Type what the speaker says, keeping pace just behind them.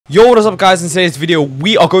Yo, what is up guys? In today's video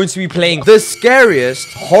we are going to be playing the scariest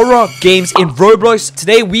horror games in Roblox.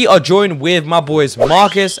 Today we are joined with my boys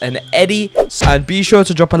Marcus and Eddie, and be sure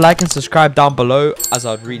to drop a like and subscribe down below as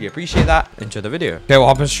I'd really appreciate that. Enjoy the video. Okay, we're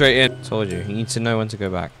hopping straight in. Told you, you need to know when to go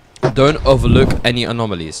back. Don't overlook any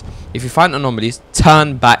anomalies. If you find anomalies,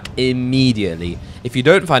 turn back immediately. If you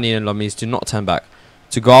don't find any anomalies, do not turn back.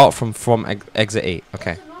 To go out from exit 8.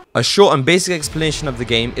 Okay. A short and basic explanation of the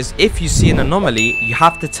game is if you see an anomaly, you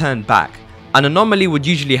have to turn back. An anomaly would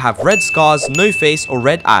usually have red scars, no face, or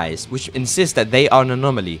red eyes, which insists that they are an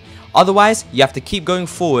anomaly. Otherwise, you have to keep going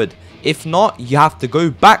forward. If not, you have to go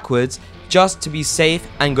backwards just to be safe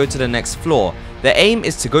and go to the next floor. The aim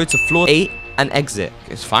is to go to floor 8 and exit.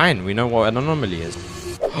 It's fine, we know what an anomaly is.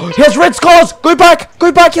 He has red scars! Go back!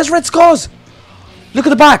 Go back! He has red scars! Look at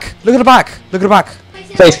the back! Look at the back! Look at the back!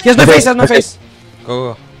 Face. He has no face! He has no face!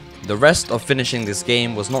 Go. The rest of finishing this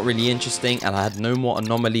game was not really interesting, and I had no more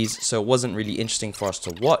anomalies, so it wasn't really interesting for us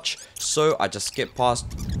to watch. So I just skipped past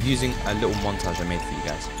using a little montage I made for you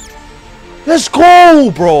guys. Let's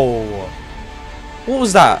go, bro! What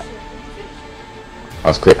was that? That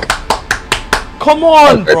was quick. Come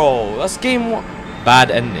on, bro! That's game 1.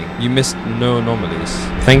 Bad ending. You missed no anomalies.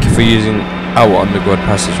 Thank you for using our underground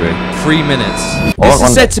passageway. 3 minutes. This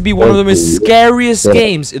is said to be one of the most scariest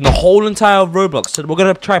games in the whole entire Roblox. So we're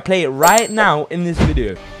gonna try play it right now in this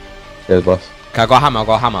video. Cheers, boss. Okay, I got a hammer. I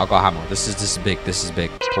got a hammer. I got a hammer. This is big. This is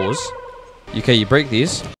big. Pause. Okay, you break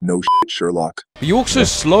these. No shit, Sherlock. But you walk so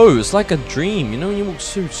slow. It's like a dream. You know when you walk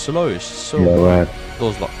so slow. It's so. Yeah, right.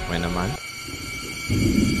 Doors locked. Wait, never mind.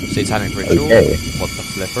 Satanic ritual. Okay. What the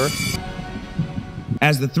flipper?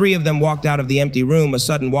 As the three of them walked out of the empty room, a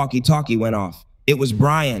sudden walkie-talkie went off. It was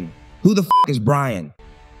Brian. Who the f is Brian?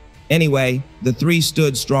 Anyway, the three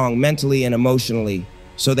stood strong mentally and emotionally,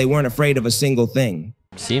 so they weren't afraid of a single thing.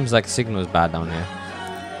 Seems like the signal is bad down here.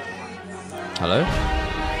 Hello?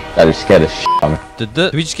 That is scared as shit on me.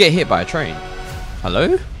 Did we just get hit by a train?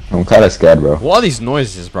 Hello? I'm kind of scared, bro. What are these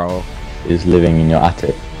noises, bro? He's living in your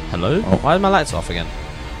attic. Hello? Oh. Why are my lights off again?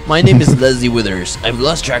 My name is Leslie Withers. I've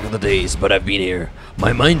lost track of the days, but I've been here.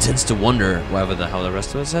 My mind tends to wander, whatever the hell the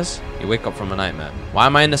rest of it says. You wake up from a nightmare. Why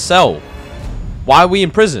am I in a cell? Why are we in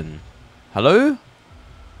prison? Hello?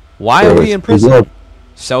 Why are we in prison?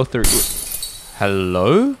 Cell 3.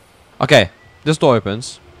 Hello? Okay, this door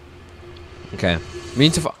opens. Okay, we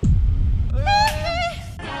need to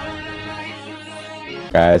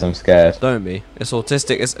Guys, I'm scared. Don't be. It's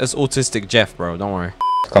autistic. It's autistic Jeff, bro. Don't worry.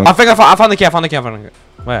 Come. I think I found the key. I found the key. I found the key.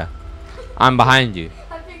 Where? I'm behind you.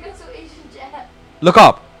 I think that's what Asian Jet. Look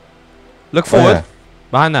up. Look forward. Yeah.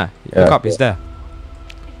 Behind that. Yeah. Look up. He's there.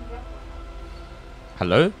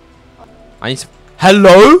 Hello? I need to...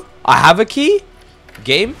 Hello? I have a key?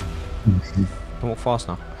 Game? Don't walk fast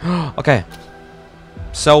now. Okay.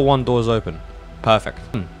 Cell 1 doors open. Perfect.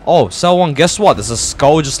 Oh, cell 1. Guess what? There's a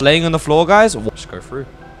skull just laying on the floor, guys. Just go through.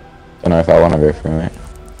 Don't know if I want to go through, mate.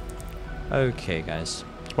 Okay, guys.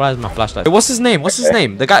 Where's my flashlight? Wait, what's his name? What's his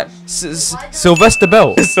name? The guy... Sylvester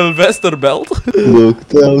Bell. Sylvester Bell? Look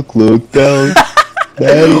down, look down.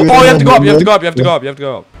 Oh, you have to go up, you have to go up, you have to go up, you have to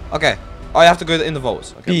go up. Okay. Oh, you have to go in the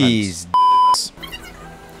vaults. Okay, these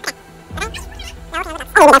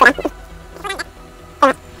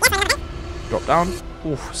drop down.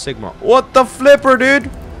 Oof, Sigma. What the flipper, dude?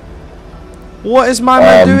 What is my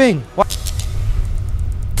man doing? What?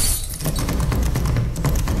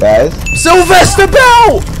 Guys? Sylvester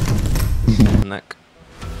Bell! Neck.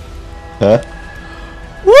 Huh?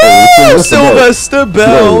 Woo! Sylvester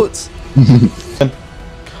Belt!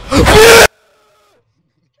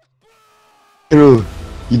 Bro,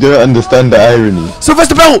 you don't understand the irony.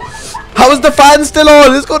 Sylvester Belt! How is the fan still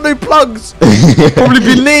on? It's got no plugs. Probably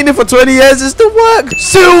been leaning for 20 years. It still works.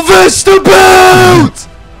 Sylvester Belt!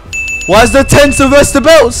 Why is there 10 Sylvester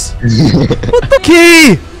Belts? What the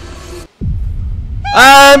key?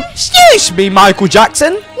 Excuse me, Michael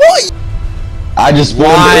Jackson. What? I just.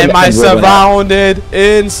 Why am I surrounded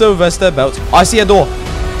in Sylvester Belt? Oh, I see a door.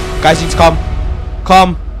 Guys, you need to come.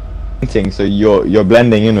 Come. So you're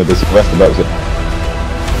blending in with the Sylvester Belt.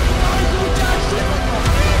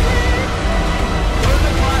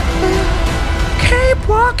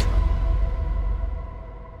 K-Block.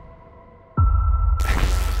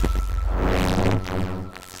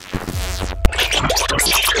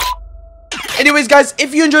 Anyways, guys,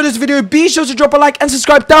 if you enjoyed this video, be sure to drop a like and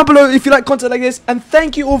subscribe down below if you like content like this. And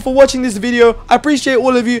thank you all for watching this video. I appreciate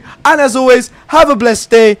all of you. And as always, have a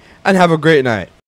blessed day and have a great night.